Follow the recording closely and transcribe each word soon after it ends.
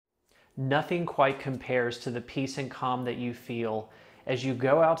Nothing quite compares to the peace and calm that you feel as you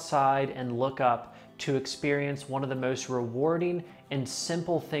go outside and look up to experience one of the most rewarding and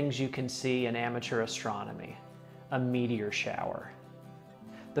simple things you can see in amateur astronomy, a meteor shower.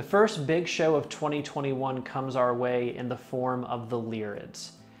 The first big show of 2021 comes our way in the form of the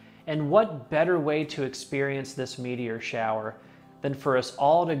Lyrids. And what better way to experience this meteor shower than for us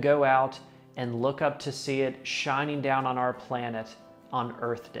all to go out and look up to see it shining down on our planet on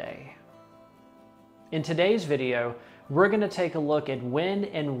Earth Day. In today's video, we're going to take a look at when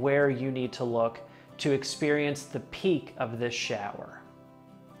and where you need to look to experience the peak of this shower.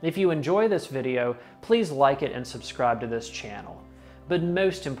 If you enjoy this video, please like it and subscribe to this channel. But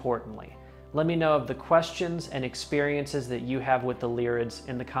most importantly, let me know of the questions and experiences that you have with the Lyrids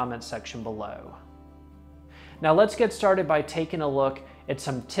in the comments section below. Now let's get started by taking a look at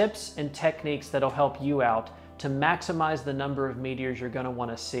some tips and techniques that'll help you out to maximize the number of meteors you're going to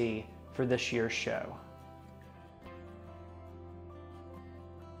want to see for this year's show.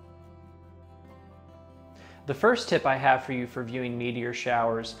 The first tip I have for you for viewing meteor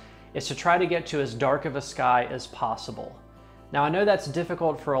showers is to try to get to as dark of a sky as possible. Now I know that's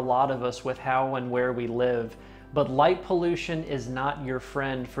difficult for a lot of us with how and where we live, but light pollution is not your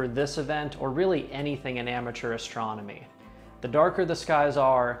friend for this event or really anything in amateur astronomy. The darker the skies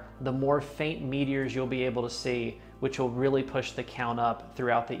are, the more faint meteors you'll be able to see, which will really push the count up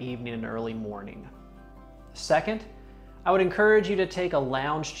throughout the evening and early morning. Second, I would encourage you to take a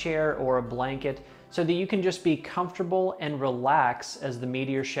lounge chair or a blanket so that you can just be comfortable and relax as the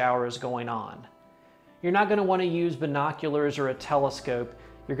meteor shower is going on. You're not going to want to use binoculars or a telescope.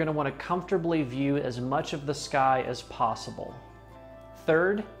 You're going to want to comfortably view as much of the sky as possible.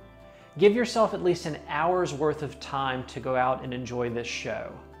 Third, give yourself at least an hour's worth of time to go out and enjoy this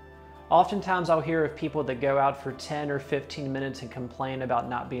show. Oftentimes I'll hear of people that go out for 10 or 15 minutes and complain about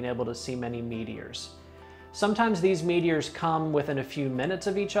not being able to see many meteors. Sometimes these meteors come within a few minutes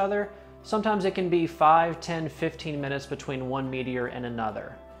of each other. Sometimes it can be 5, 10, 15 minutes between one meteor and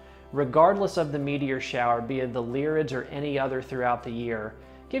another. Regardless of the meteor shower, be it the Lyrids or any other throughout the year,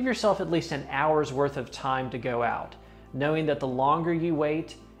 give yourself at least an hour's worth of time to go out, knowing that the longer you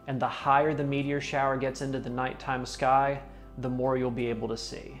wait and the higher the meteor shower gets into the nighttime sky, the more you'll be able to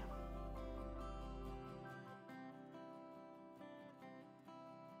see.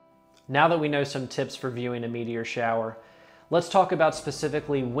 Now that we know some tips for viewing a meteor shower, let's talk about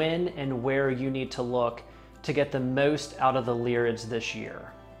specifically when and where you need to look to get the most out of the Lyrids this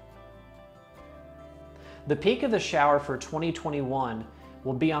year. The peak of the shower for 2021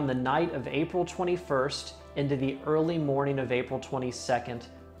 will be on the night of April 21st into the early morning of April 22nd,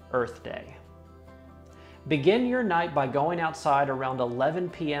 Earth Day. Begin your night by going outside around 11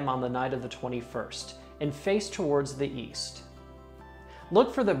 p.m. on the night of the 21st and face towards the east.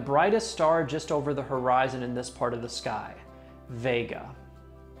 Look for the brightest star just over the horizon in this part of the sky, Vega.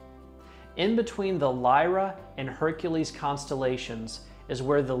 In between the Lyra and Hercules constellations is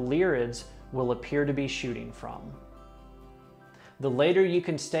where the Lyrids will appear to be shooting from. The later you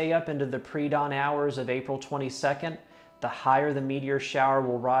can stay up into the pre-dawn hours of April 22nd, the higher the meteor shower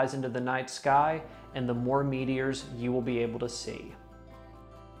will rise into the night sky and the more meteors you will be able to see.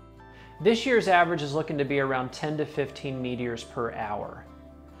 This year's average is looking to be around 10 to 15 meteors per hour,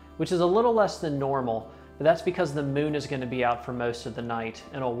 which is a little less than normal, but that's because the moon is going to be out for most of the night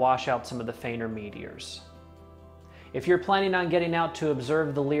and will wash out some of the fainter meteors. If you're planning on getting out to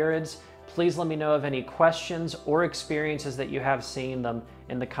observe the Lyrids, please let me know of any questions or experiences that you have seeing them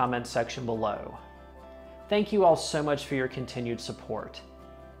in the comments section below. Thank you all so much for your continued support.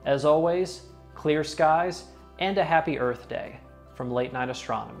 As always, clear skies and a happy Earth Day from Late Night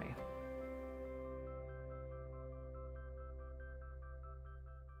Astronomy.